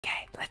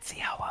Let's see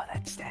how well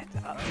that stands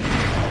up.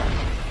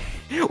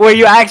 Well,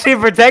 you actually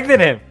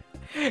protected him.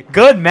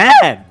 Good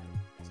man.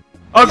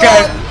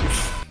 Okay.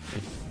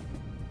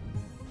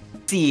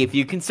 See if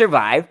you can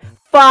survive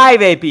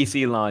 5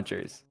 APC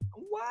launchers.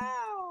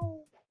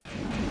 Wow.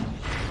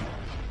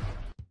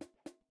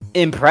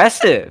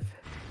 Impressive.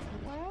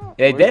 Wow.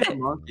 They did The it.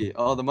 monkey?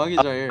 Oh, the monkey's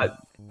right here.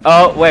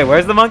 Oh, wait,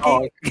 where's the monkey?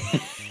 Oh,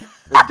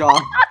 it's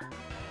gone.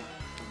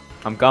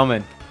 I'm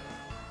coming.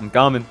 I'm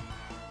coming.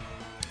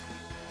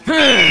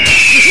 No!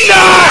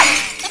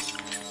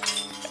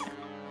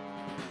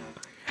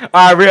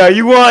 Alright, Rio,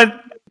 you won.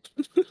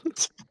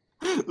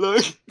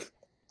 Look.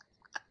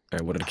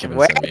 Alright, what did Kevin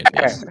Where? send me?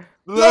 Yes.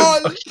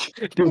 Look.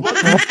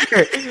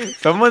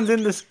 Someone's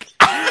in the sky.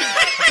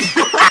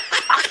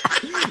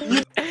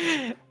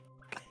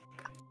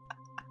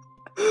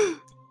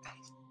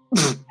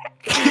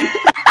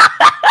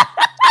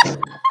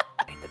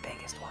 The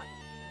biggest one.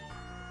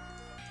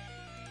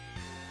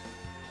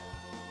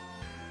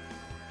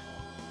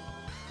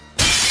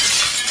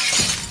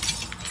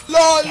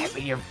 LOL. Yeah,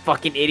 but you're a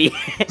fucking idiot.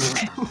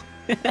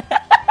 Yeah.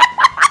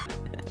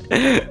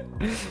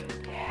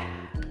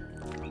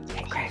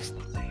 Hey, Chris.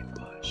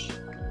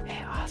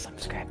 Hey, awesome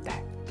script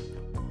there.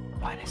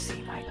 Wanna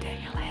see my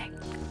ding-a-ling?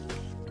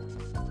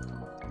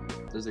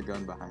 There's a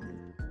gun behind you.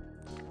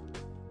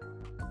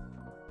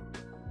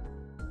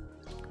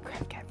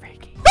 Crap, get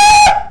freaky.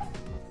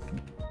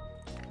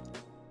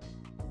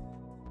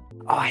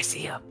 Oh, I see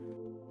him.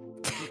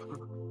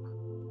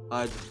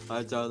 I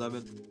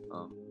lemon.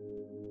 Oh.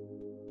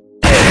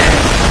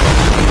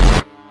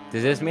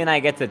 Does this mean I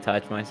get to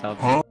touch myself?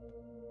 Huh?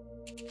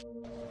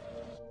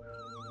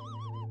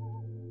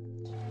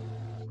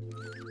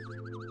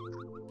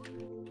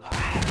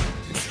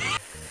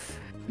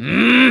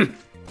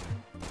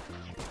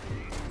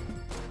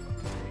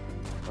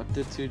 What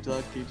did two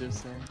lucky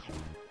just say?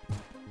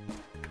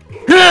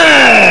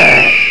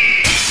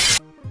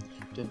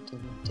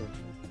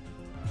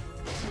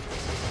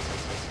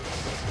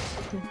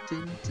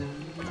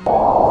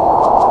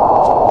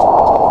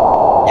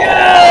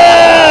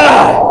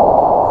 Yeah!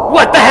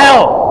 What the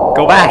hell?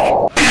 Go back.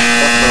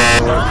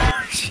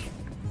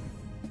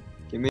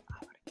 Give me. I'm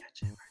gonna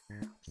catch it in my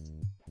mouth.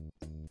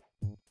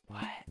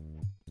 What?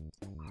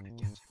 I'm gonna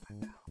catch it in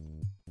my mouth.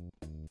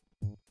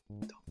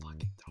 Don't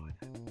fucking throw it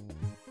at me.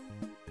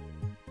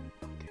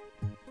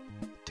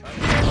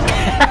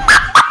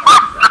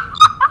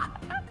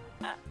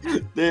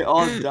 Okay. They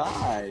all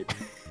died.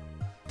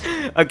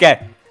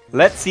 Okay,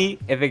 let's see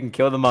if it can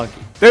kill the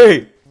monkey.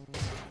 3,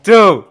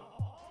 2,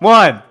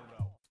 1.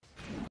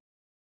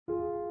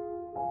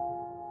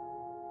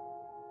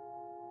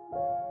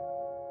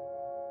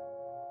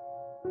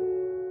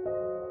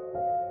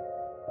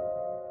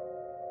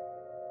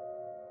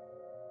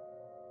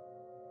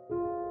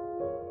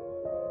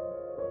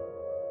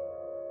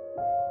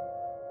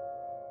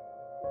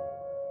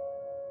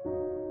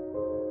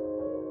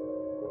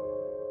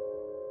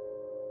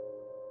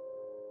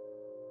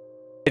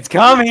 It's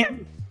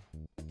coming.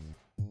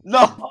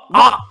 No.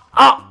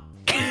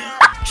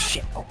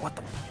 Shit. Oh, what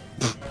the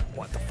fuck?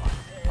 What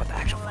the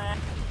actual fuck?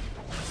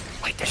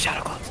 Wait, there's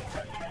shadow clones.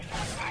 Oh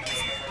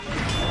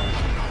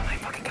my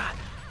fucking god.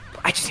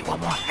 I just see one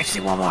more. I just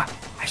see one more. I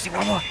just see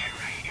one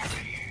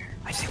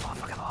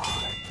fucking more.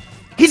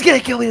 He's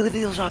gonna kill me with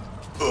the shot.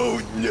 Oh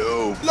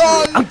no!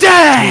 LOL. I'm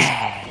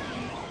dead!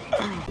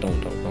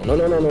 No,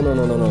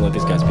 let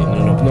these guys be.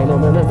 No,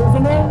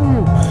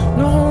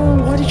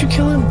 why did you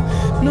kill him?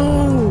 No!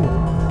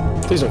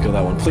 Please don't kill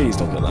that one. Please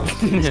don't kill that one.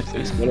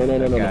 Please. No.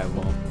 Okay,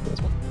 well.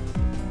 This one.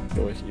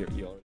 Go with you.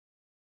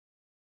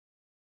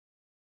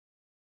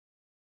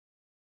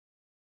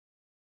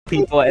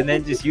 People and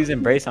then just use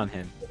embrace on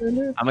him.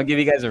 I'm gonna give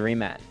you guys a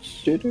rematch.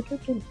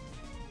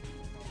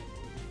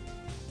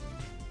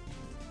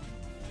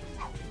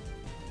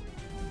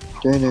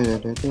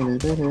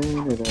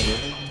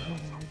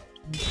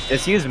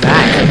 Just use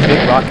Max,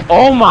 big rock.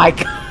 Oh my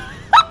god!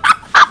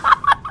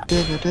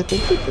 Is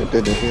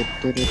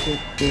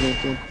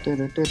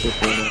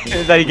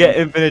that you get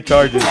infinite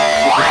charges.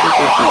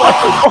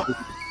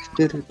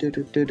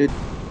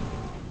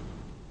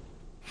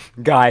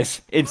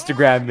 Guys,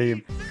 Instagram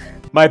meme.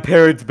 My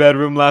parents'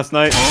 bedroom last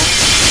night.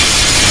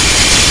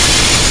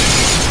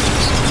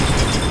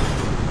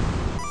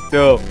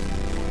 2,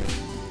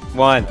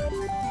 1.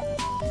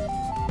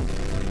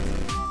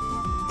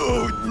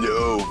 Oh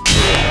no!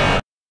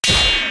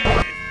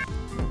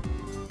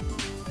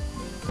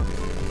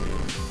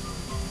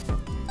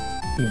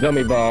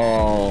 Dummy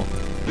ball.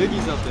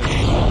 Biggie's up there.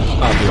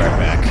 I'll be right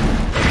back.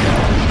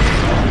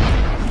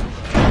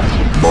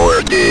 More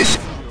of this.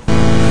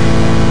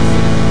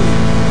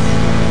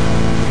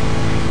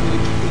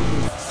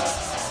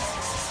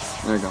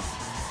 There you go.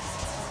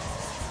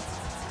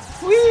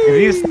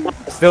 If you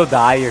still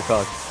die, you're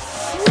cooked.